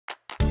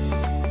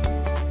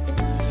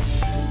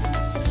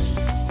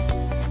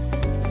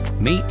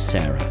Meet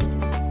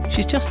Sarah.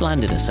 She's just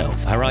landed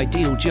herself her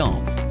ideal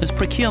job as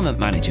procurement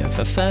manager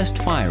for First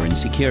Fire and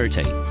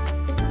Security.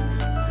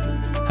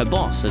 Her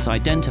boss has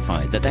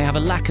identified that they have a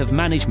lack of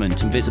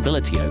management and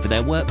visibility over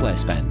their workwear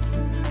spend.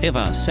 They've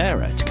asked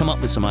Sarah to come up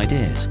with some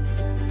ideas.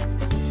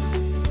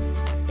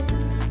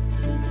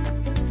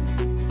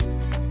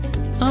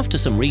 After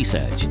some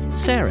research,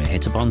 Sarah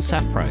hit upon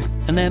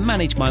SAFPR and their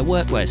Manage My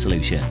Workwear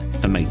solution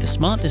and made the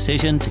smart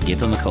decision to give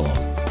them a call.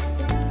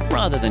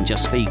 Rather than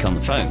just speak on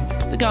the phone,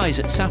 the guys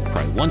at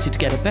SAFPR wanted to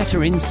get a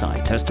better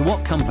insight as to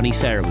what company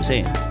Sarah was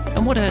in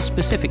and what her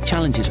specific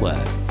challenges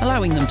were,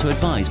 allowing them to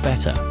advise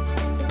better.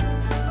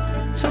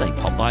 So they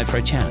popped by for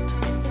a chat.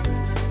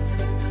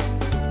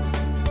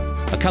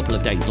 A couple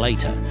of days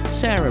later,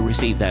 Sarah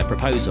received their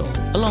proposal,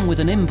 along with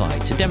an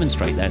invite to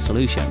demonstrate their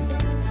solution.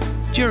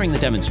 During the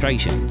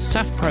demonstration,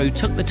 SAFPR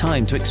took the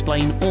time to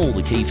explain all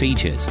the key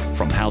features,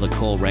 from how the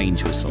core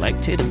range was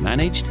selected and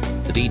managed,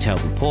 the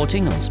detailed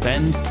reporting on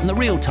spend, and the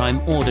real-time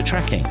order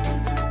tracking.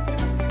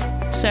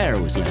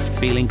 Sarah was left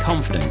feeling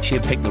confident she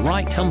had picked the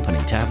right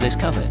company to have this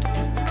covered.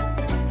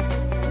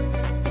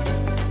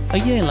 A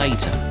year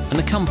later, and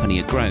the company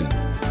had grown.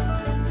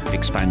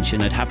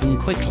 Expansion had happened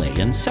quickly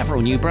and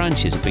several new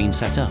branches had been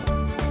set up.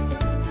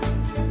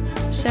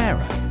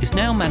 Sarah is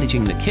now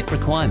managing the kit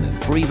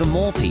requirement for even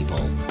more people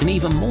in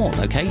even more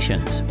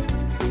locations.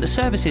 The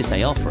services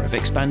they offer have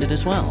expanded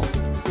as well.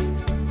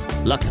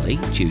 Luckily,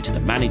 due to the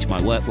Manage My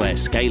Workwear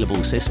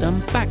scalable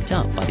system, backed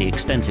up by the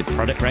extensive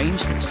product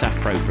range that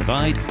SAFPR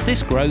provide,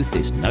 this growth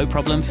is no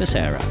problem for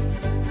Sarah.